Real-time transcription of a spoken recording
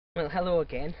Well, hello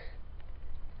again.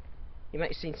 You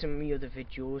might have seen some of my other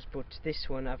videos, but this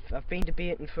one I've been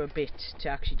debating for a bit to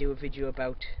actually do a video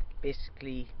about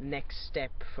basically the next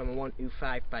step from a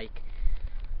 125 bike.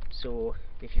 So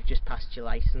if you've just passed your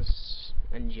license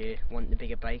and you want the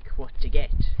bigger bike, what to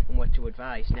get and what to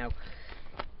advise. Now,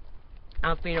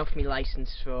 I've been off my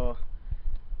license for,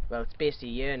 well, it's basically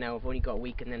a year now. I've only got a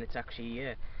week and then it's actually a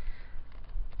year.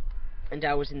 And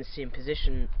I was in the same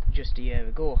position just a year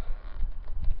ago.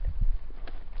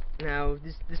 Now,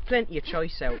 there's plenty of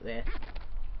choice out there,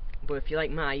 but if you're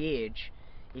like my age,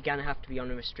 you're gonna have to be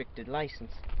on a restricted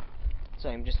license.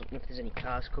 Sorry, I'm just looking if there's any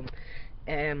cars coming.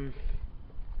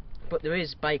 But there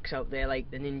is bikes out there like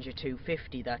the Ninja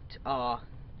 250 that are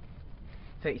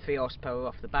 33 horsepower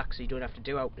off the back, so you don't have to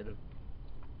do out to them.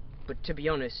 But to be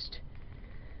honest,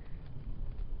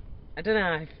 I don't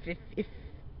know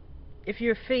if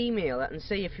you're a female, and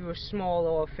say if you were small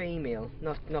or female,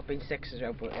 not being sexist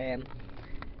out, but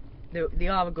they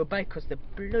are a good bike because they're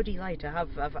bloody light. I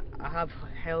have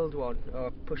held one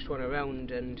or pushed one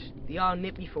around, and they are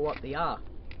nippy for what they are.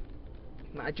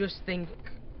 But I just think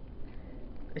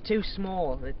they're too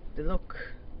small. They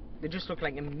just look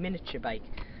like a miniature bike,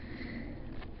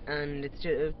 and it's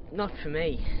just not for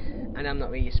me. And I'm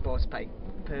not really a sports bike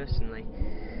personally.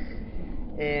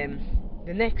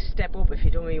 The next step up, if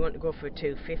you don't really want to go for a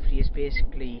 250, is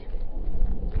basically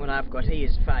what I've got here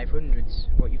is 500s.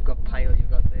 What you've got piled, you've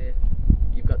got the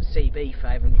CB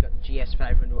 500, you've got the GS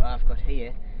 500. What I've got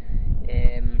here.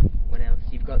 What else?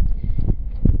 You've got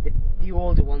the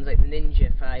older ones like the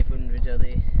Ninja 500 or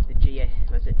the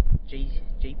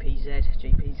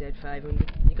GPZ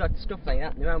 500. You got stuff like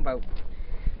that. And they're around about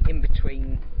in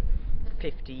between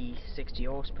 50, 60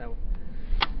 horsepower.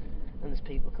 And there's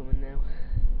people coming now.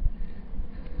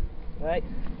 Right.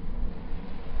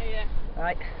 Yeah.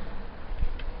 Right.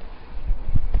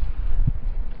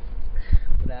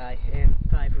 But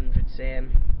 500s,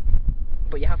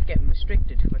 but you have to get them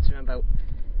restricted. What's around about,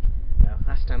 well,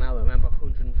 last time I remember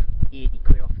 180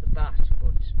 quid off the bat,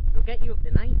 but they'll get you up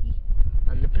to 90,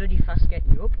 and they're bloody fast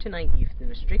getting you up to 90 if they're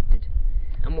restricted.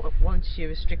 And once your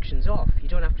restriction's off, you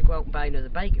don't have to go out and buy another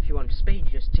bike. If you want speed,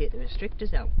 you just take the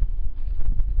restrictors out.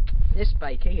 This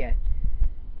bike here,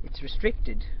 it's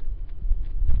restricted,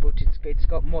 but it's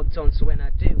got mods on, so when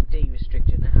I do de-restrict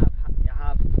it, and I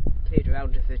have played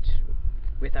around with it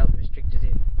without the restrictors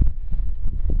in,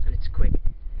 and it's quick.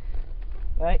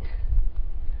 Right.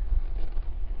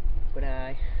 But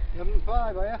 11.5,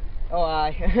 are you? Oh,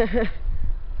 aye.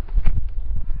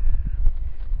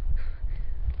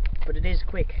 But it is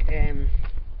quick.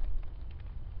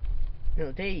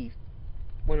 It'll do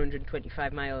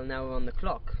 125 miles an hour on the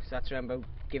clock, so that's around about,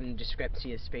 given the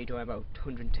discrepancy of speed, or about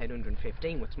 110,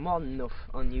 115, which is more than enough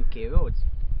on UK roads.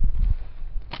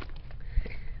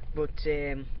 But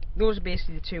those are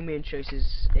basically the two main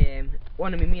choices.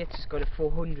 One of my mates has got a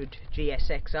 400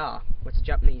 GSXR, which is a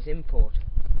Japanese import.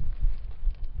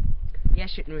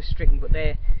 Yes, you can restrict them, but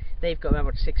they've got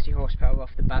about 60 horsepower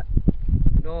off the bat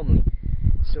normally.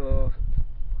 So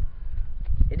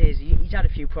it is. He's had a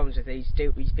few problems with it.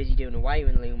 He's busy doing a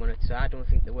wiring loom on it, so I don't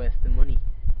think they're worth the money.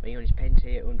 But he only spent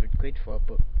 800 quid for it,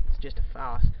 but it's just a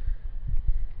farce.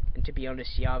 And to be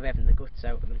honest, you are revving the guts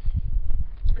out of them.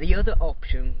 The other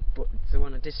option, but the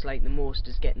one I dislike the most,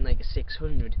 is getting like a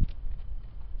 600.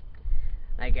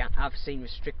 Like, I've seen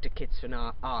restrictor kits for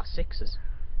R6s.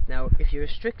 Now, if you're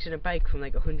restricting a bike from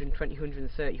like 120,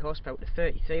 130 horsepower to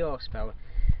 33 horsepower,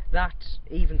 that,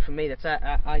 even for me,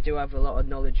 I do have a lot of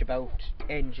knowledge about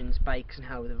engines, bikes, and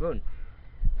how they run.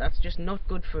 That's just not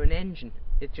good for an engine.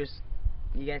 It just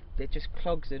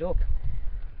clogs it up.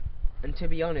 And to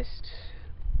be honest,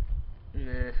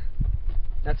 nah.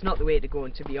 That's not the way to go,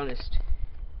 and to be honest,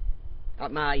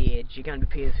 at my age, you're going to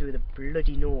be paying through the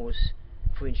bloody nose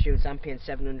for insurance. I'm paying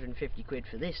 750 quid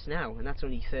for this now, and that's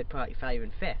only third party fire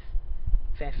and theft.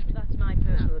 That's my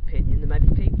personal opinion. There might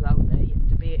be people out there, you can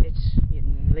debate it, you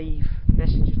can leave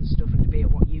messages and stuff and debate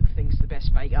what you think's the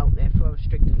best bike out there for a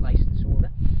restricted license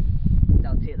holder. And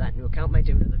I'll take that into account, might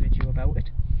do another video about it.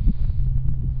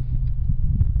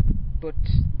 But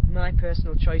my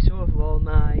personal choice overall,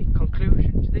 my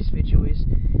conclusion to this video is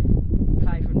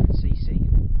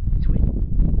 500cc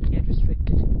twin. Get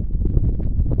restricted.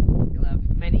 You'll have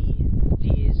many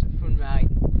days of fun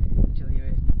riding until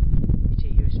you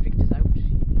take your restrictors out. You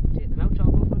can take them out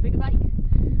or go for a bigger bike.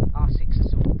 R6 or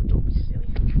something, but don't be silly.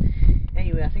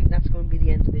 Anyway, I think that's going to be the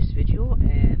end of this video.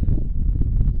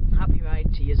 Happy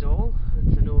ride to yous all.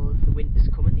 I know the winter's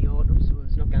coming, the autumn, so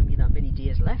there's not going to be that many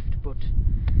days left, but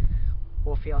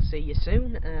hopefully I'll see you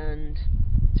soon, and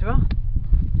ta-ra!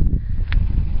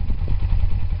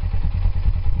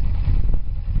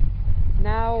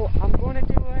 Now I'm going to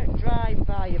do a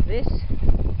drive-by of this,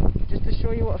 just to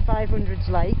show you what a 500's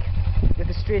like, with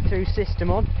a straight through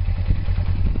system on,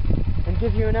 and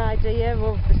give you an idea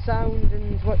of the sound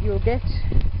and what you'll get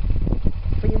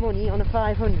for your money on a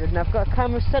 500. And I've got a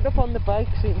camera set up on the bike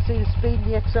so you can see the speed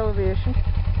and the acceleration,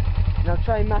 and I'll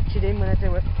try and match it in when I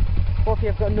do it.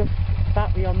 Hopefully I've got enough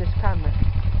battery on this camera,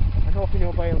 and hopefully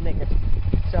nobody will nick it.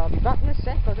 So I'll be back in a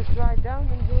sec. I'll just drive down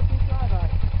and go to the drive-by.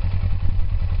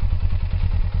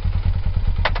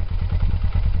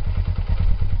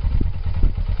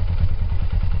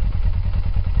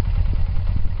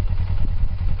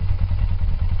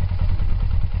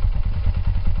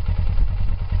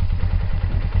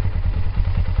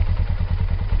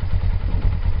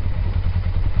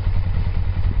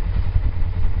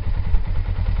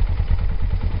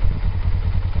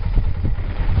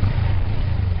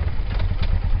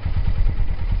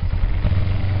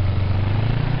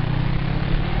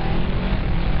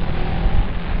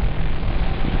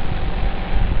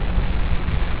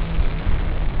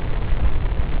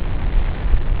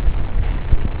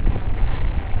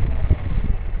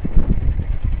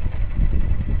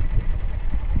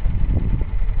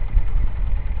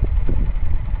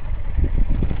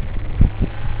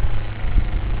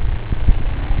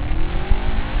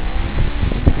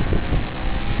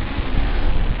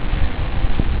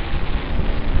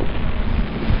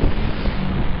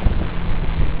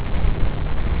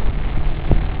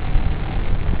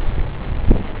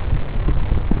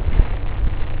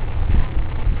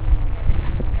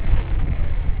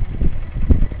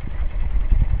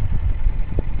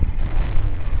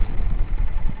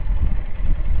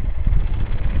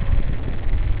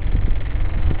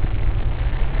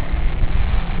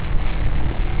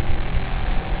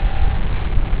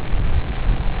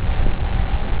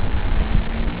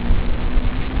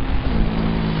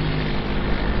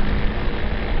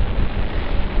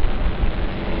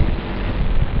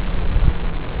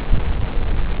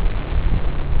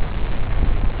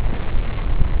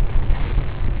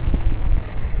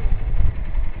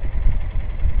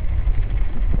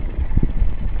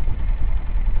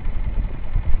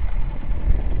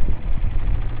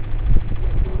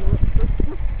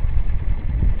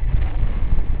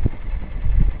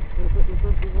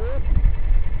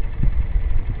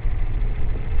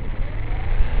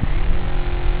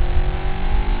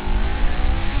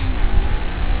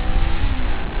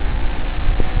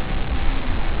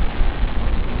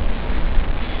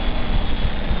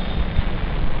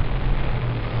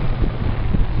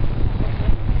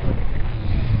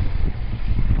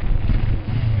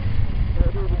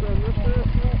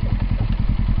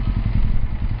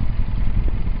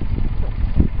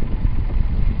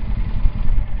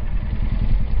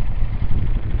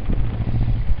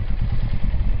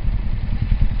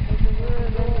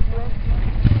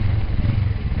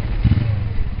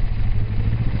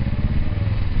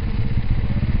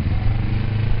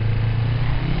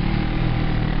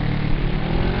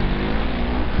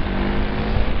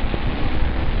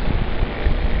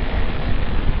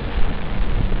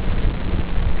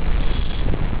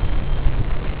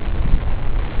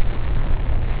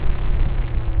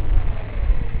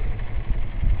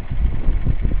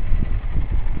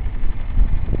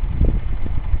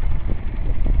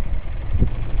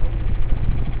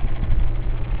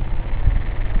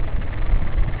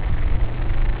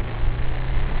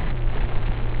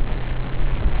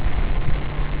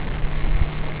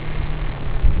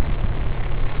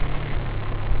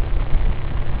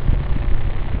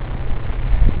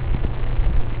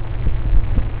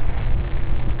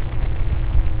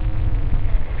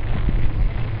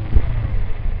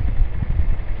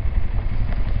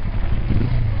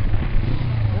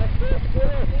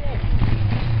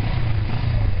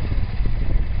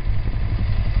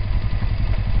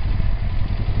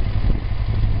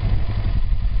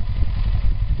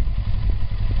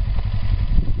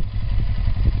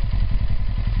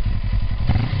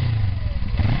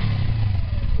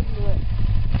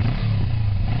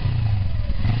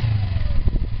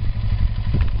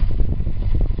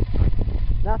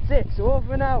 That's it, so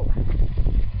over and out.